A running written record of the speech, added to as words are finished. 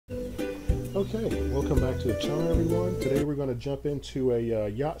Okay, welcome back to the channel, everyone. Today we're going to jump into a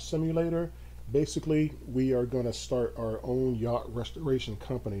yacht simulator. Basically, we are going to start our own yacht restoration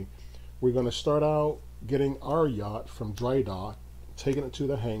company. We're going to start out getting our yacht from dry dock, taking it to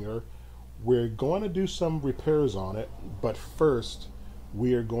the hangar. We're going to do some repairs on it, but first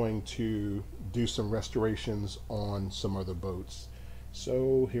we are going to do some restorations on some other boats.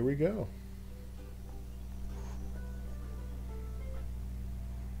 So here we go.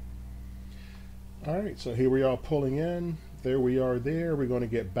 Alright, so here we are pulling in. There we are there. We're going to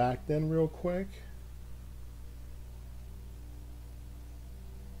get backed in real quick.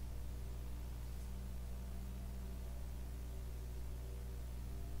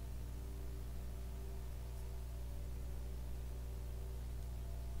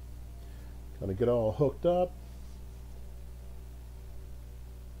 Gonna get all hooked up.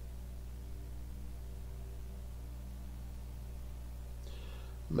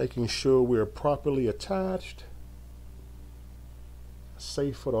 Making sure we're properly attached,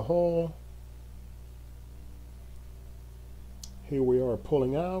 safe for the hull. Here we are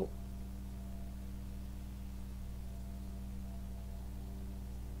pulling out.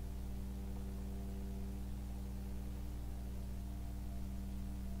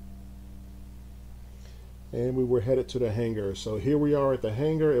 And we were headed to the hangar. So here we are at the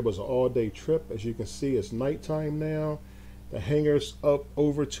hangar. It was an all-day trip. As you can see, it's nighttime now. The hangar's up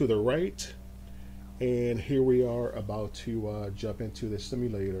over to the right, and here we are about to jump into the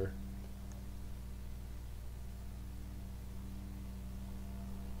simulator.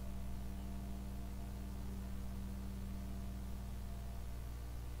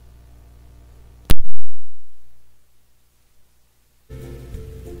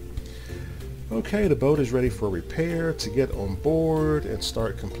 Okay, the boat is ready for repair. To get on board and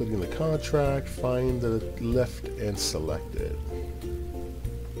start completing the contract, find the lift and select it.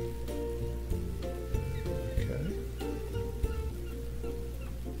 Okay.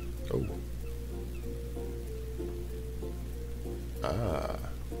 Oh. Ah.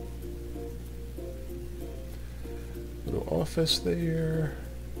 Little office there.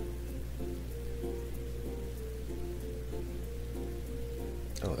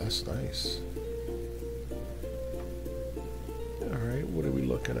 Oh, that's nice. Alright, what are we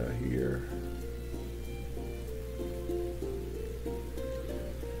looking at here?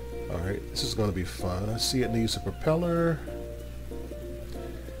 Alright, this is going to be fun. I see it needs a propeller.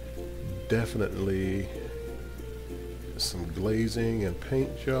 Definitely some glazing and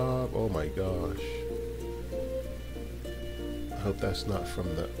paint job. Oh my gosh. I hope that's not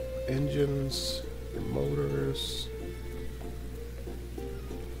from the engines, the motors.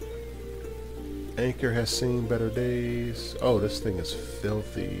 Anchor has seen better days. Oh, this thing is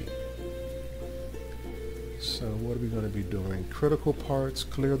filthy. So what are we going to be doing? Critical parts,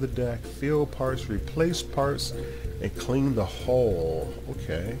 clear the deck, field parts, replace parts, and clean the hull.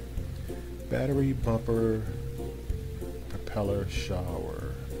 Okay. Battery, bumper, propeller,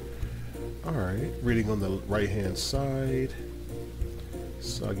 shower. Alright, reading on the right hand side.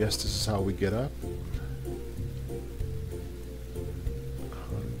 So I guess this is how we get up.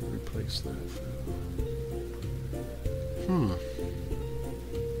 How do we replace that?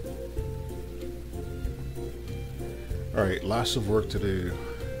 Alright, lots of work to do.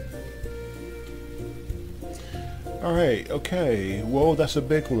 Alright, okay. Whoa, that's a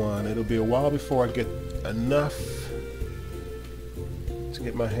big one. It'll be a while before I get enough to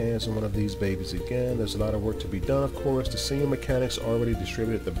get my hands on one of these babies again. There's a lot of work to be done, of course. The senior mechanics already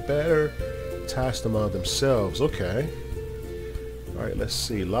distributed the better task among themselves. Okay. Alright, let's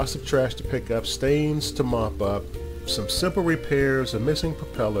see. Lots of trash to pick up, stains to mop up, some simple repairs, a missing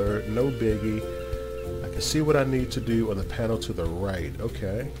propeller, no biggie. I can see what I need to do on the panel to the right.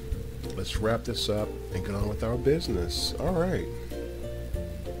 Okay, let's wrap this up and get on with our business. Alright.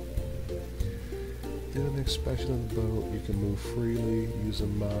 Do an inspection of the boat. You can move freely, use a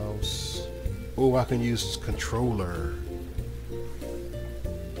mouse. Oh, I can use controller.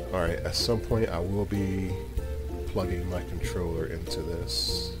 Alright, at some point I will be plugging my controller into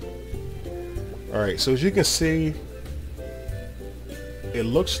this. Alright, so as you can see, it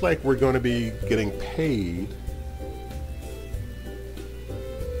looks like we're going to be getting paid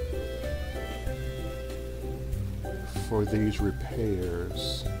for these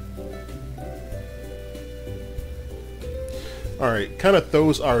repairs. Alright, kind of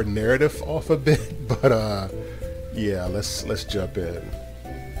throws our narrative off a bit, but yeah, let's jump in.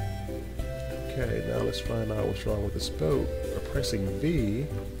 Okay, now let's find out what's wrong with this boat. We're pressing V.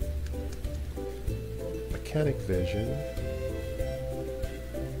 Mechanic vision.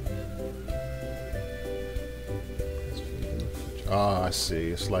 Ah, I see.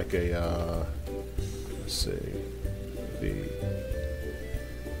 It's like a, let's see.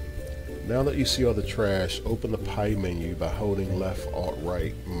 Now that you see all the trash, open the pie menu by holding left alt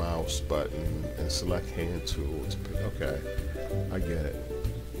right mouse button and select hand tool to pick. Okay, I get it.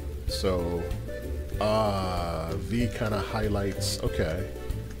 So, V kind of highlights. Okay.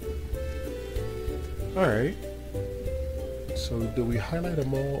 All right. So do we highlight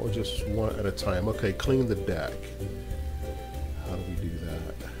them all or just one at a time? Okay, clean the deck. How do we do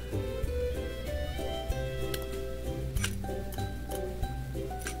that?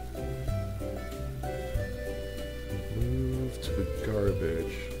 Move to the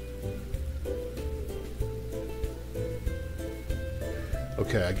garbage.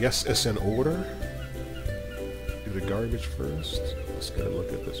 Okay, I guess it's in order. Do the garbage first. Let's get a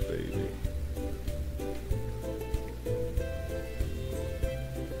look at this baby.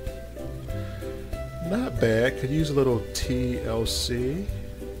 Not bad. Could use a little TLC.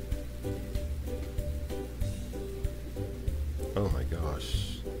 Oh my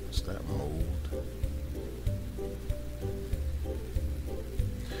gosh. What's that mold?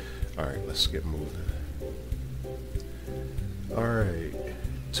 Alright, let's get moving. Alright.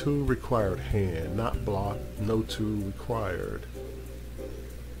 Tool required hand. Not block. No tool required.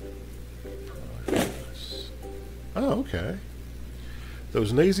 Progress. Oh, okay.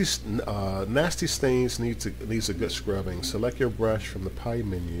 Those nasty stains needs a good scrubbing. Select your brush from the pie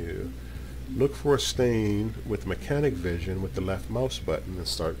menu. Look for a stain with mechanic vision with the left mouse button and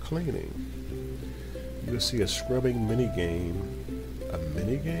start cleaning. You will see a scrubbing mini game. A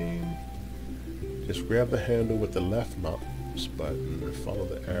mini game? Just grab the handle with the left mouse button and follow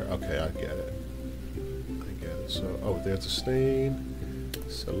the arrow. Okay, I get it. I get it. So, oh, there's a stain.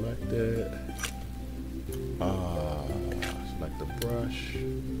 Select it. Select the brush.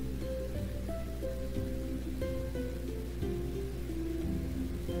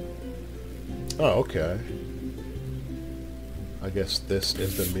 Oh, okay. I guess this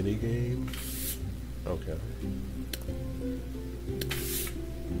is the mini game. Okay.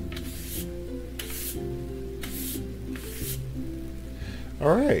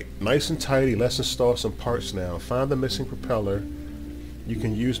 Alright, nice and tidy. Let's install some parts now. Find the missing propeller. You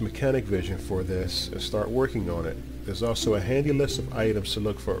can use mechanic vision for this and start working on it. There's also a handy list of items to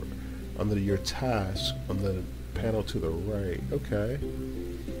look for under your task on the panel to the right. Okay.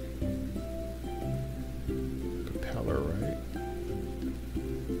 Propeller, right?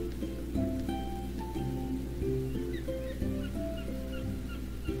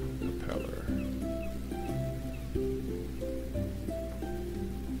 Propeller.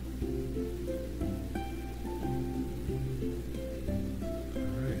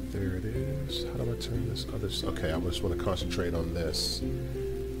 Alright, there it is. How do I turn this other? Okay, I just want to concentrate on this.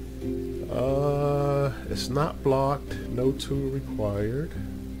 It's not blocked. No tool required.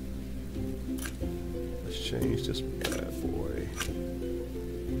 Let's change this bad boy.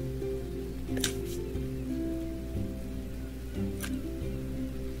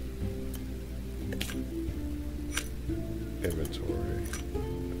 Inventory.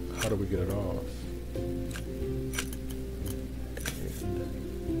 How do we get it off?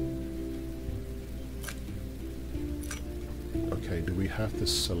 Okay, do we have to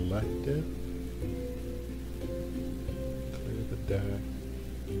select it? Clear the deck.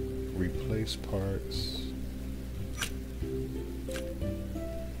 Replace parts.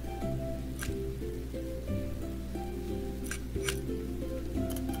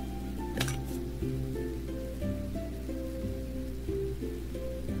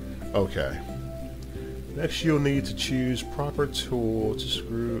 Okay. Next you'll need to choose proper tool to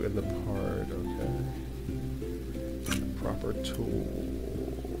screw in the part. Okay. Proper tool.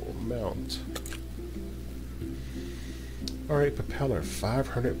 Mount. Alright, propeller,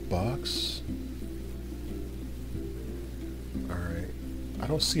 500 bucks. Alright. I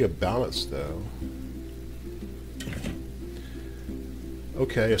don't see a balance though.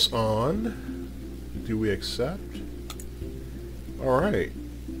 Okay, it's on. Do we accept? Alright.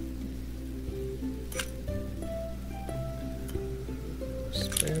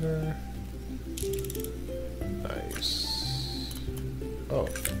 Spanner. Nice. Oh.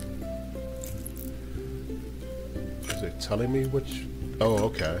 Is it telling me which? Oh,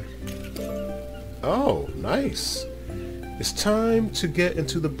 okay. Oh, nice. It's time to get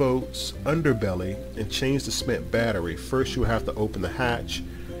into the boat's underbelly and change the spent battery. First, you have to open the hatch.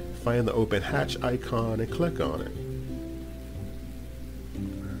 Find the open hatch icon and click on it.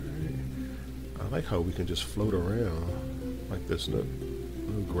 Alright. I like how we can just float around like this. No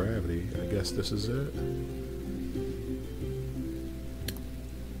gravity. I guess this is it.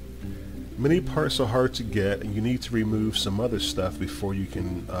 Many parts are hard to get, and you need to remove some other stuff before you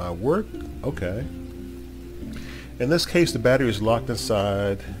can work. Okay. In this case, the battery is locked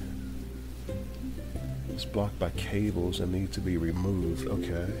inside. It's blocked by cables and need to be removed.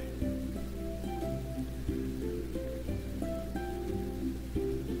 Okay.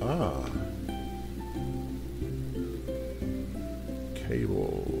 Ah.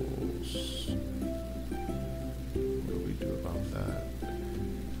 Cables. What do we do about that?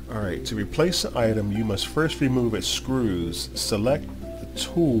 Alright, to replace the item, you must first remove its screws. Select the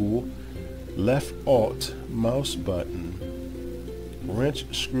tool, left Alt, mouse button,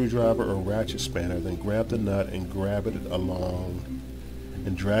 wrench, screwdriver, or ratchet spanner, then grab the nut and grab it along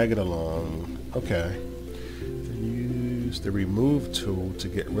and drag it along. Okay. Then use the remove tool to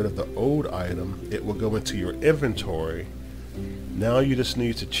get rid of the old item. It will go into your inventory. Now you just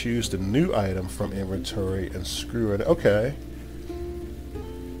need to choose the new item from inventory and screw it. Okay.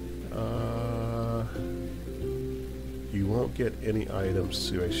 You won't get any items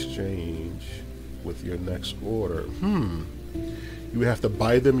to exchange with your next order. You have to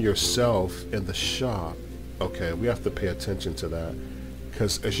buy them yourself in the shop. Okay, we have to pay attention to that,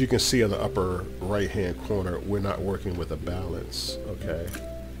 because as you can see in the upper right hand corner, we're not working with a balance. Okay,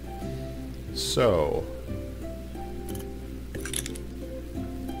 so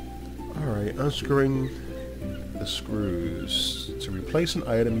alright, unscrewing the screws. To replace an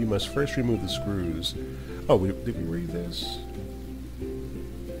item, you must first remove the screws. Oh, did we read this?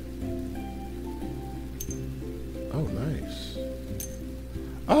 Oh, nice.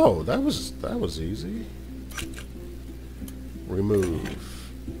 Oh, that was easy.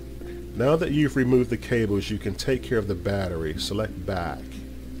 Remove. Now that you've removed the cables, you can take care of the battery. Select back.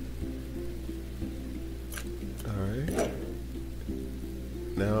 Alright.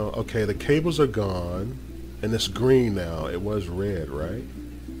 Now, okay, the cables are gone, and it's green now. It was red, right?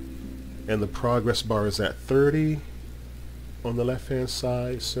 And the progress bar is at 30 on the left hand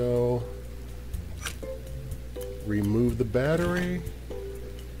side, so remove the battery.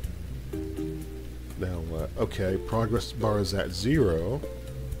 Now what? Okay, progress bar is at 0.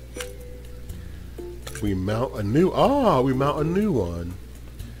 We mount a new one.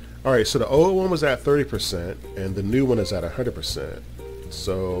 Alright, so the old one was at 30% and the new one is at 100%.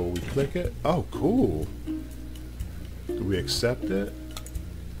 So we click it. Oh, cool. Do we accept it?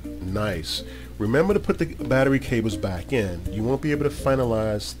 Nice. Remember to put the battery cables back in. You won't be able to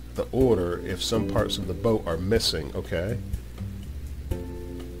finalize the order if some parts of the boat are missing. Okay.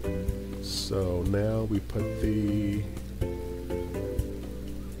 So now we put the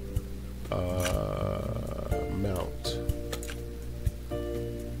mount.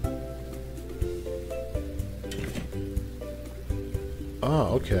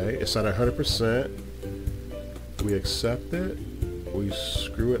 Oh, okay. It's at 100%. We accept it. We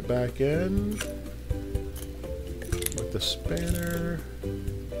screw it back in with the spanner,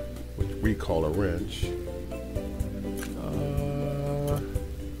 which we call a wrench.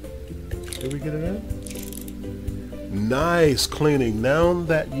 Did we get it in? Nice cleaning. Now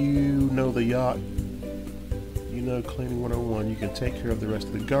that you know the yacht, you know cleaning 101, you can take care of the rest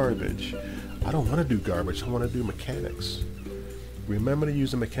of the garbage. I don't want to do garbage. I want to do mechanics. Remember to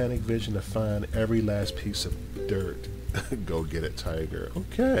use the mechanic vision to find every last piece of dirt. Go get it, Tiger.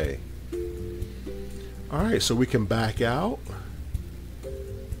 Okay. Alright, so we can back out.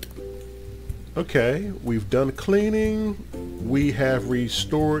 Okay, we've done cleaning. We have we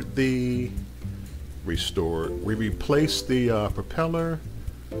replaced the propeller,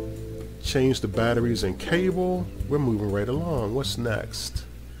 changed the batteries and cable. We're moving right along. What's next?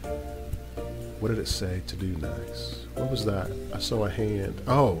 What did it say to do next? What was that? I saw a hand.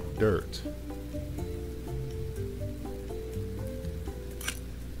 Oh, dirt.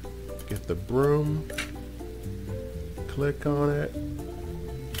 Get the broom, click on it,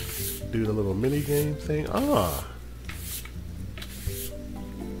 do the little mini game thing. Ah,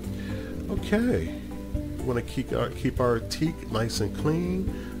 okay. We want to keep our teak nice and clean.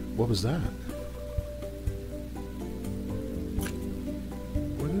 What was that?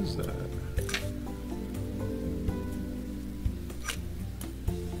 What is that?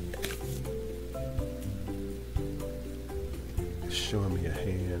 It's showing me a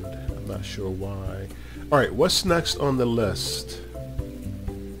hand. I'm not sure why. All right, what's next on the list?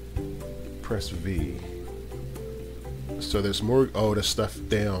 Press V. So there's more. Oh, the stuff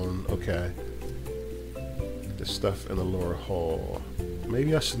down. Okay. The stuff in the lower hall.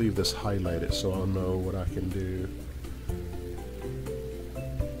 Maybe I should leave this highlighted so I'll know what I can do.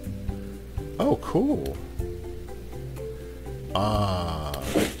 Oh, cool. Ah,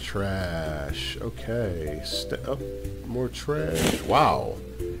 trash. Okay. More trash. Wow.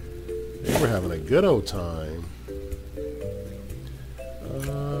 We're having a good old time.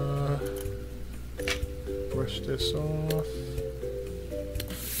 Brush this off.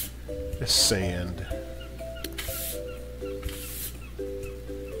 It's sand.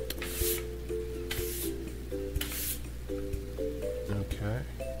 Okay.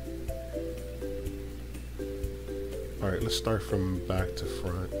 Alright, let's start from back to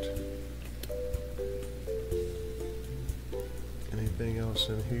front. Anything else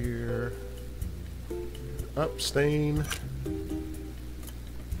in here? Up, stain.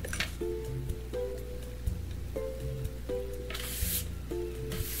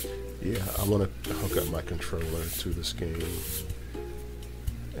 Yeah, I want to hook up my controller to this game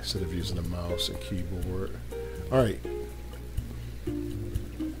instead of using a mouse and keyboard. Alright.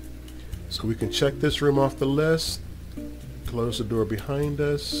 So we can check this room off the list. Close the door behind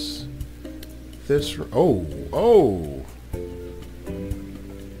us. This room. Oh!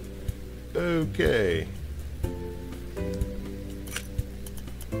 Okay.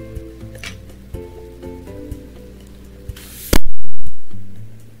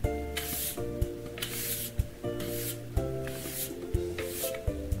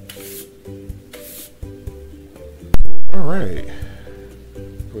 Alright.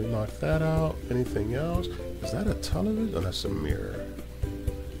 We knock that out. Anything else? Is that a television? Oh, that's a mirror.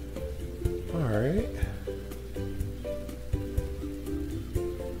 Alright.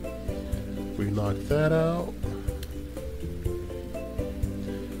 We knock that out.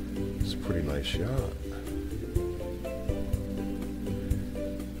 It's a pretty nice yacht.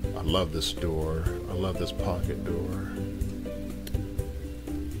 I love this door. I love this pocket door.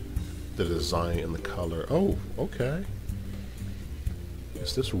 The design and the color. Oh, okay.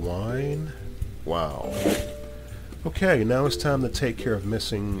 Is this wine? Wow. Okay, now it's time to take care of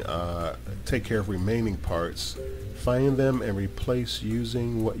remaining parts. Find them and replace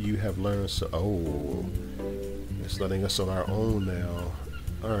using what you have learned. So, oh, it's letting us on our own now.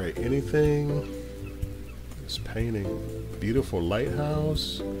 All right, anything? It's painting. Beautiful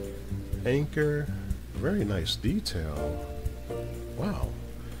lighthouse, anchor, very nice detail. Wow,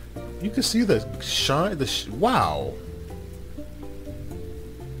 you can see the shine. Wow.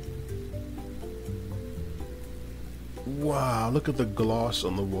 Wow, look at the gloss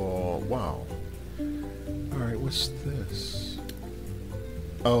on the wall. Wow. Alright, what's this?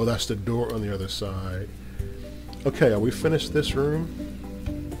 Oh, that's the door on the other side. Okay, are we finished this room?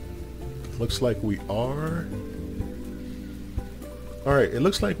 Looks like we are. Alright, it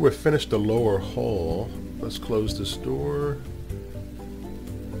looks like we're finished the lower hall. Let's close this door.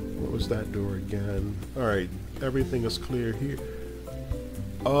 What was that door again? Alright, everything is clear here.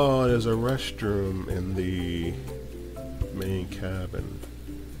 Oh, there's a restroom in the main cabin.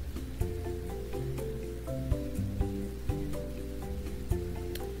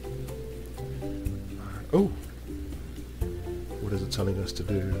 Oh, what is it telling us to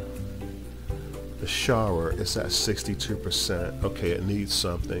do? The shower is at 62%. Okay, it needs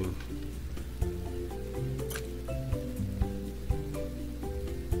something.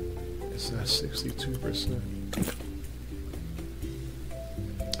 It's at 62%.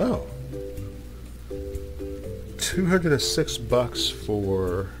 Oh. $206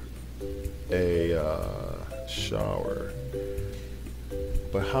 for a shower.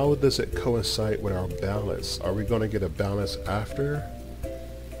 But how does it coincide with our balance? Are we going to get a balance after?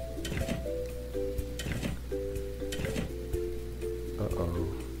 Uh-oh.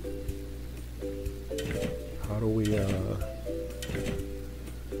 How do we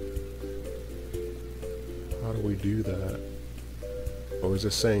do that? Or is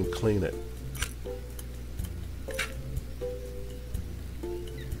it saying clean it?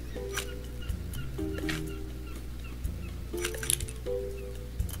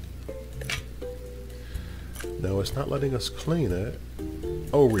 No, it's not letting us clean it.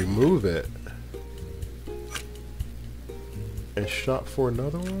 Oh, remove it. And shop for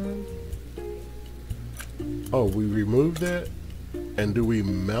another one? Oh, we removed it? And do we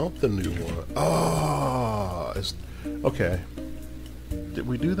mount the new one? Oh, it's, okay. Did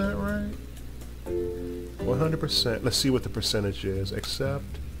we do that right? 100%. Let's see what the percentage is.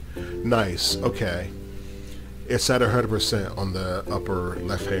 Accept. Nice. Okay. It's at 100% on the upper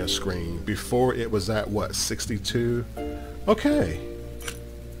left-hand screen. Before it was at what, 62? Okay.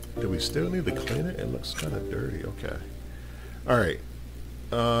 Do we still need to clean it? It looks kind of dirty. Okay. All right.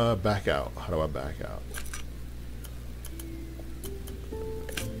 Back out. How do I back out?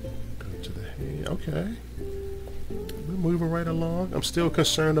 Go to the hand. Okay. We're moving right along. I'm still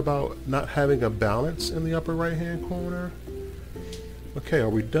concerned about not having a balance in the upper right-hand corner. Okay, are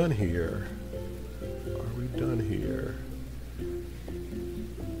we done here? Are we done here?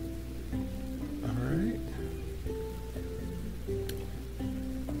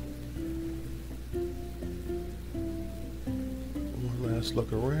 Let's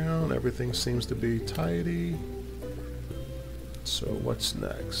look around. Everything seems to be tidy. So what's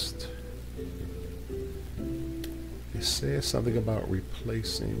next? It says something about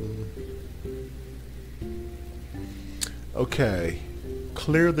replacing. Okay.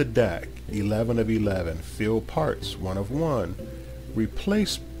 Clear the deck. 11 of 11. Fill parts. 1 of 1.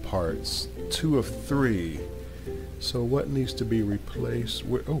 Replace parts. 2 of 3. So what needs to be replaced?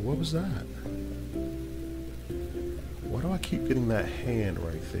 Oh, what was that? Why do I keep getting that hand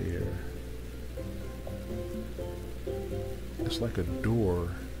right there? It's like a door.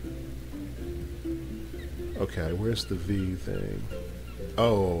 Okay, where's the V thing?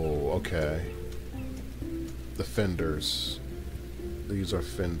 Oh, okay. The fenders. These are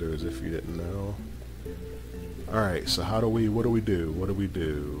fenders, if you didn't know. Alright, so what do we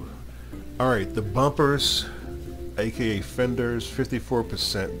do? Alright, the bumpers, aka fenders,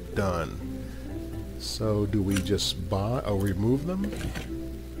 54% done. So do we just buy or remove them?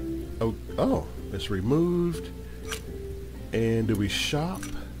 Oh, it's removed. And do we shop?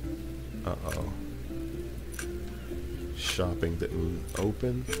 Uh-oh. Shopping didn't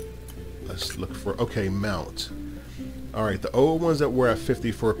open. Let's look for, okay, mount. Alright, the old ones that were at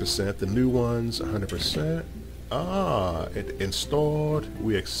 54%, the new ones 100%. Ah, it installed.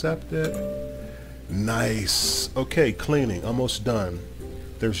 We accept it. Nice. Okay, cleaning, almost done.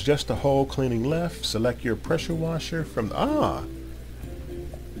 There's just a hole cleaning left. Select your pressure washer from,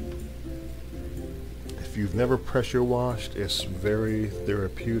 if you've never pressure washed, it's very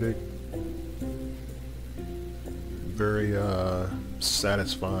therapeutic. Very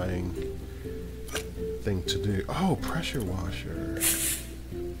satisfying thing to do. Oh, pressure washer.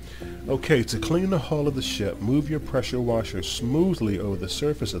 Okay, to clean the hull of the ship, move your pressure washer smoothly over the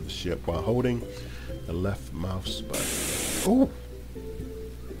surface of the ship while holding the left mouse button. Oh!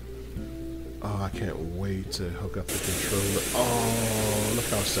 Oh, I can't wait to hook up the controller. Oh, look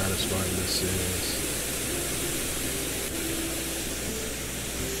how satisfying this is.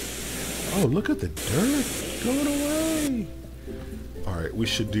 Oh, look at the dirt going away. Alright, we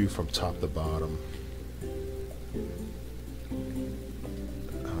should do from top to bottom.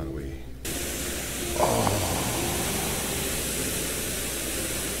 How do we? Oh.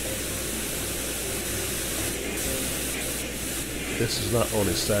 This is not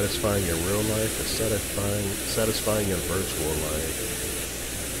only satisfying in real life, it's satisfying in virtual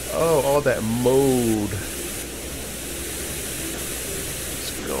life. Oh, all that mold.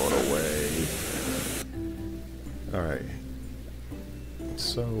 It's going away. Alright.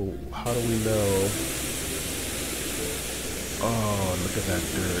 So, how do we know? Oh, look at that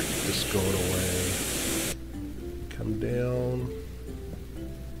dirt just going away. Come down.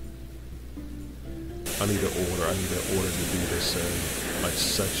 I need an order. I need an order to do this in, like,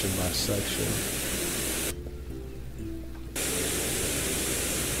 section by section.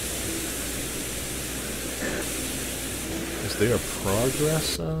 Is there a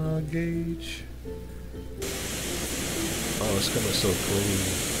progress gauge? Oh, it's coming so clean.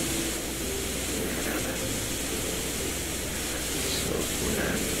 So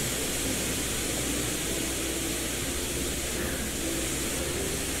clean.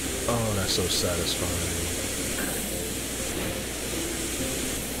 Oh, that's so satisfying.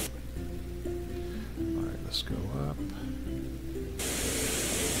 Alright, let's go up.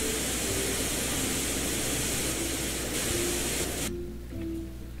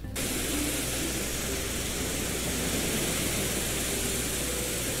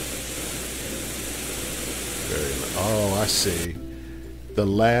 Oh, I see. The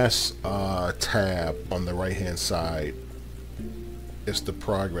last tab on the right hand side is the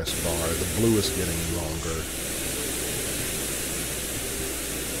progress bar. The blue is getting longer.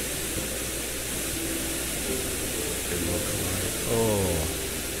 It looks like, oh.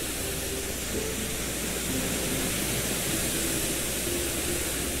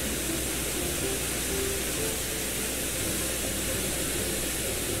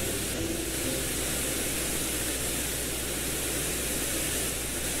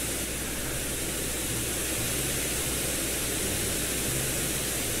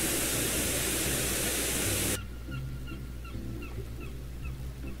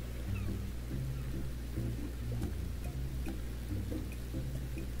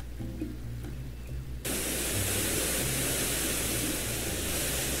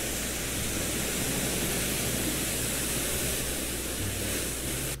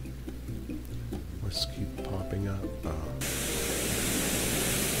 Let's keep popping up.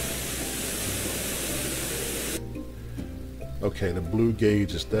 Okay, the blue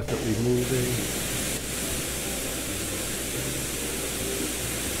gauge is definitely moving.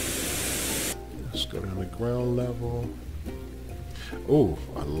 Let's go down to ground level. Oh,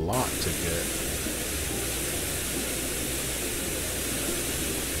 a lot to get.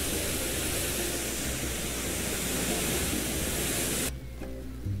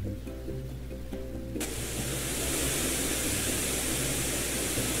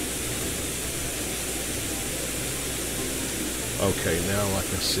 Okay, now I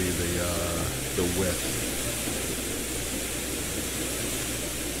can see the width.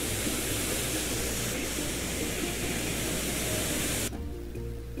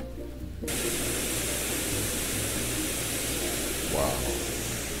 Wow.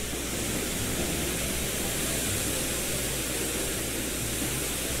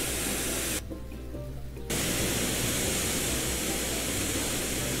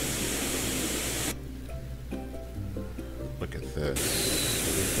 Look at this.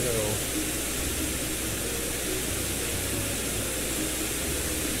 Here we go.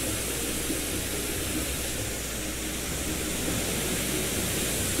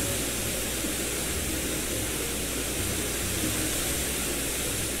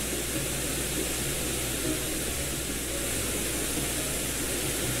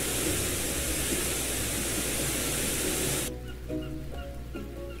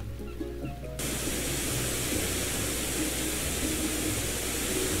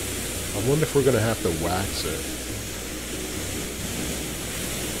 I wonder if we're going to have to wax it.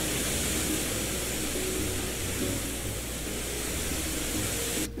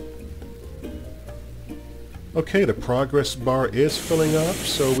 Okay, the progress bar is filling up,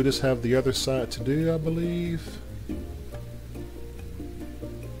 so we just have the other side to do, I believe.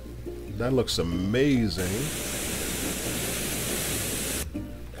 That looks amazing.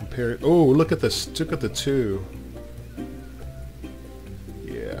 Compared, oh, look at this, look at the two.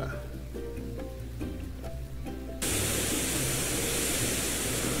 Yeah.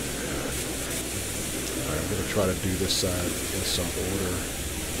 Alright, I'm gonna try to do this side in some order.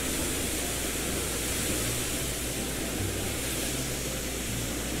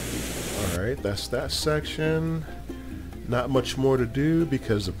 Alright, that's that section. Not much more to do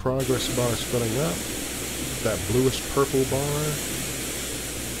because the progress bar is filling up. That bluish purple bar.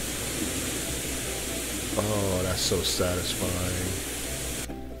 Oh, that's so satisfying.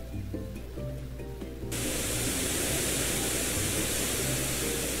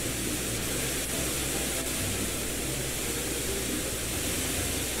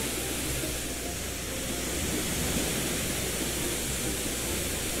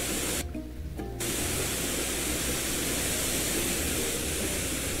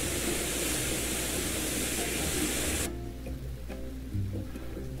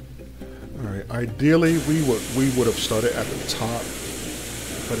 Ideally, we would have started at the top,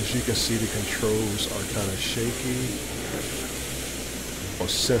 but as you can see, the controls are kind of shaky, or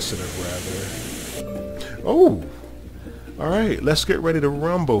sensitive rather. Oh, all right, let's get ready to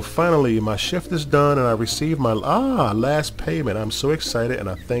rumble. Finally, my shift is done, and I received my last payment. I'm so excited, and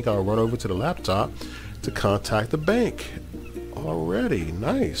I think I'll run over to the laptop to contact the bank. Already,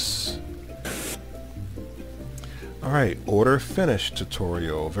 nice. Alright, order finished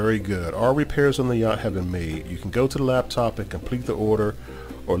tutorial. Very good. All repairs on the yacht have been made. You can go to the laptop and complete the order,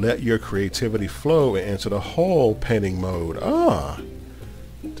 or let your creativity flow and enter the hull painting mode.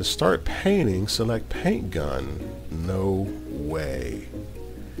 To start painting, select paint gun. No way.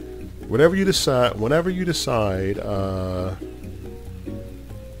 Whenever you decide to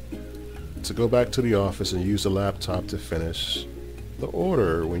go back to the office and use the laptop to finish the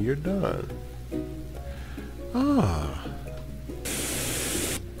order when you're done.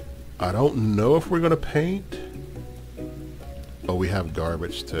 I don't know if we're gonna paint. Oh, we have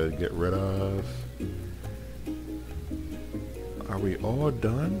garbage to get rid of. Are we all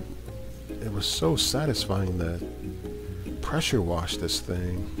done? It was so satisfying to pressure wash this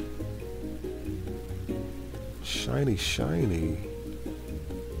thing. Shiny, shiny.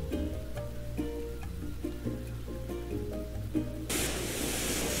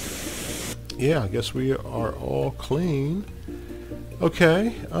 Yeah, I guess we are all clean.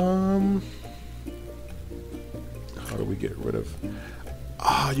 Okay, how do we get rid of...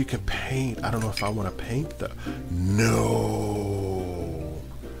 you can paint. I don't know if I want to paint the... No!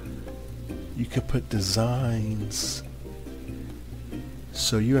 You can put designs.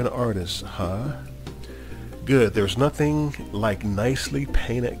 So you're an artist, huh? Good, there's nothing like nicely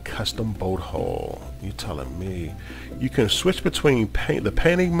painted custom boat hull. You telling me. You can switch between the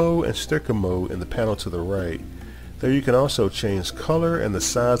painting mode and sticker mode in the panel to the right. There you can also change color and the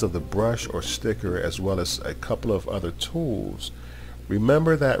size of the brush or sticker, as well as a couple of other tools.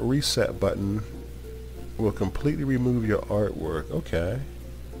 Remember that reset button will completely remove your artwork. Okay.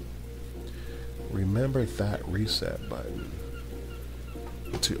 Remember that reset button.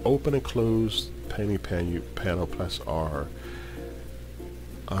 To open and close painting panel, press R.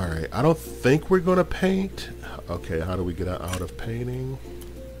 Alright, I don't think we're going to paint. Okay, how do we get out of painting?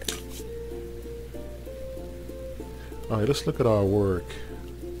 Alright, let's look at our work.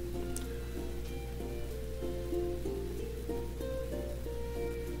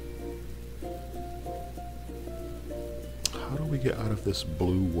 How do we get out of this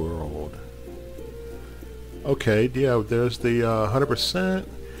blue world? Okay, yeah, there's the 100%.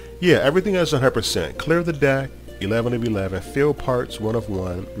 Yeah, everything is 100%. Clear the deck, 11 of 11. Fill parts, 1 of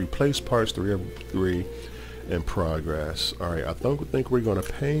 1. Replace parts, 3 of 3. In progress. Alright, I think we're going to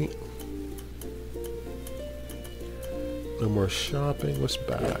paint. No more shopping. What's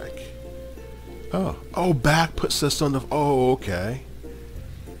back? Oh, back puts us on the... Oh, okay.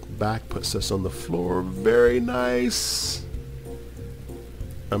 Back puts us on the floor. Very nice.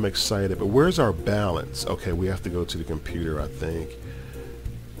 I'm excited, but where's our balance? Okay, we have to go to the computer, I think.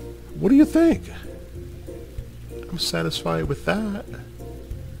 What do you think? I'm satisfied with that.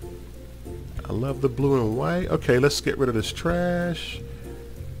 I love the blue and white. Okay, let's get rid of this trash.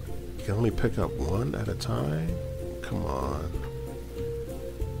 You can only pick up one at a time. Come on.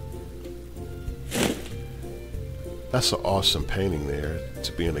 That's an awesome painting there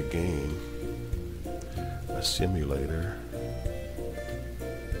to be in a game. A simulator.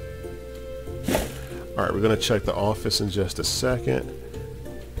 Alright, we're going to check the office in just a second.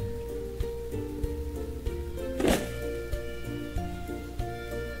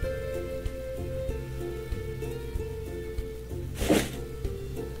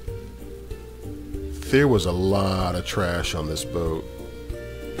 There was a lot of trash on this boat.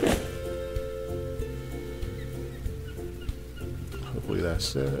 Hopefully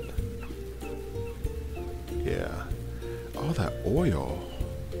that's it. Yeah. All that oil.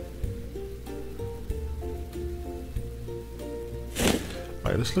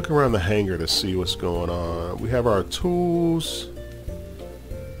 Alright, let's look around the hangar to see what's going on. We have our tools.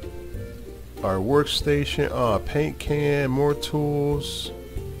 Our workstation. Paint can. More tools.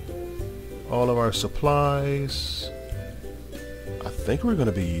 All of our supplies. I think we're going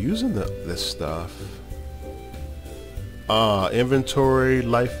to be using this stuff. Inventory,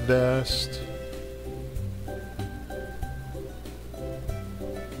 life vest.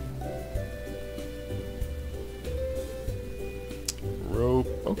 Rope.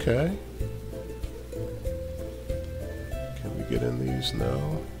 Okay. Can we get in these?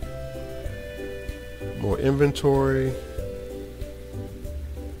 No. More inventory.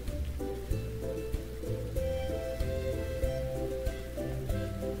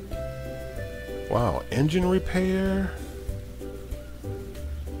 Wow, engine repair.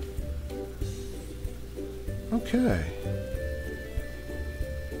 Okay.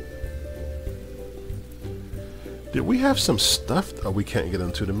 Did we have some stuff? Oh, we can't get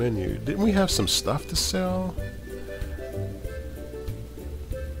into the menu. Didn't we have some stuff to sell?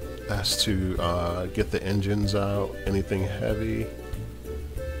 That's to get the engines out. Anything heavy?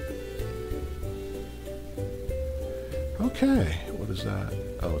 Okay. What is that?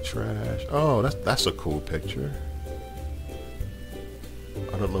 Oh, trash. Oh, that's a cool picture.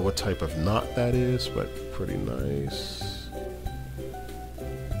 I don't know what type of knot that is, but pretty nice.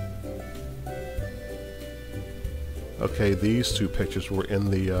 Okay, these two pictures were in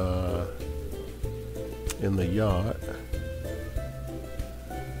the yacht.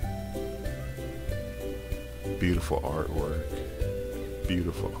 Beautiful artwork.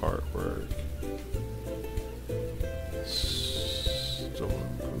 Beautiful artwork.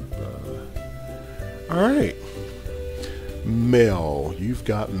 Alright. Mail. You've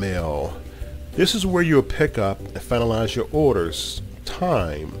got mail. This is where you'll pick up and finalize your orders.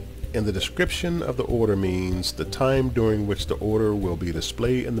 Time. In the description of the order means the time during which the order will be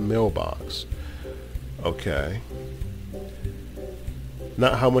displayed in the mailbox. Okay.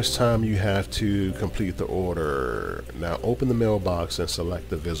 Not how much time you have to complete the order. Now open the mailbox and select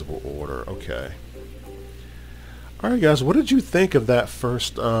the visible order. Okay. Alright guys, what did you think of that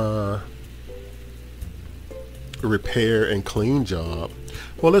first repair and clean job?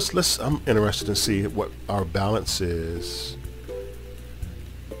 Well, I'm interested to see what our balance is.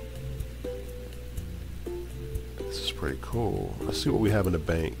 This is pretty cool. Let's see what we have in the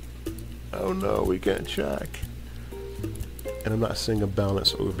bank. Oh no, we can't check. And I'm not seeing a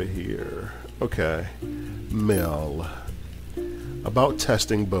balance over here. Okay. Mail. About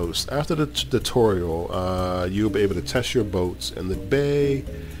testing boats. After the tutorial, you'll be able to test your boats in the bay,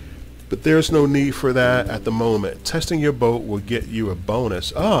 but there's no need for that at the moment. Testing your boat will get you a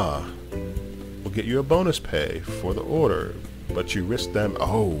bonus. Will get you a bonus pay for the order, but you risk them.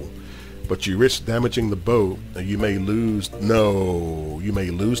 Oh, but you risk damaging the boat and you may lose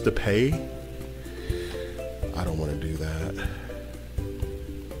the pay. I don't want to do that.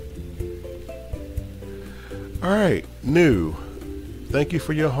 Alright, new. Thank you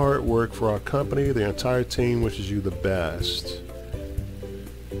for your hard work for our company. The entire team wishes you the best.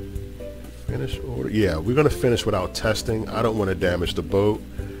 Finish order. Yeah, we're going to finish without testing. I don't want to damage the boat.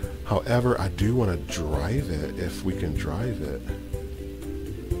 However, I do want to drive it if we can drive it.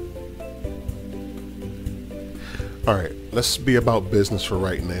 Alright, let's be about business for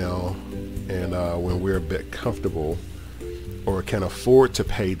right now. And when we're a bit comfortable or can afford to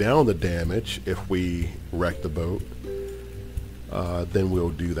pay down the damage if we wreck the boat, then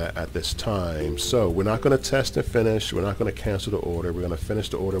we'll do that at this time. So we're not going to test and finish. We're not going to cancel the order. We're going to finish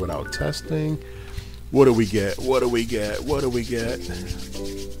the order without testing. What do we get? What do we get? What do we get?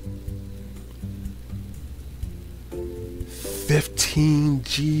 15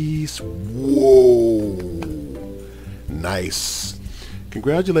 G's. Whoa. Nice.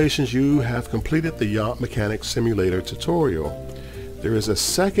 Congratulations, you have completed the Yacht Mechanic Simulator tutorial. There is a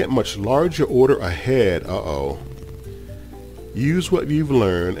second, much larger order ahead. Uh-oh. Use what you've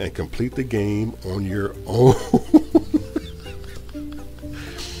learned and complete the game on your own.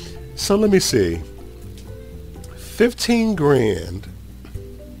 So let me see. 15 grand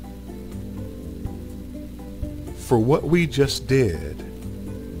for what we just did.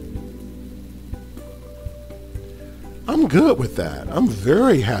 I'm good with that. I'm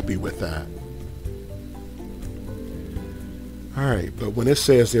very happy with that. Alright, but when it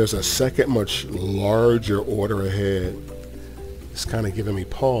says there's a second much larger order ahead, it's kind of giving me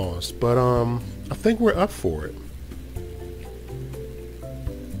pause, but I think we're up for it.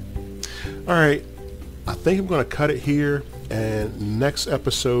 Alright, I think I'm going to cut it here, and next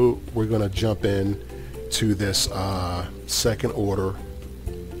episode we're going to jump in to this second order,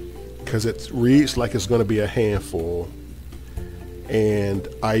 because it reads like it's going to be a handful, and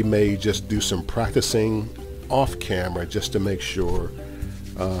I may just do some practicing off camera just to make sure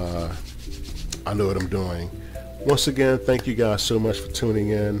I know what I'm doing. Once again, thank you guys so much for tuning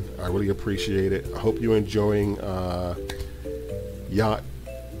in. I really appreciate it. I hope you're enjoying Yacht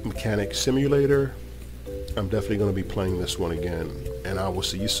Mechanic Simulator. I'm definitely going to be playing this one again, and I will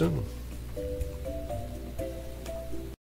see you soon.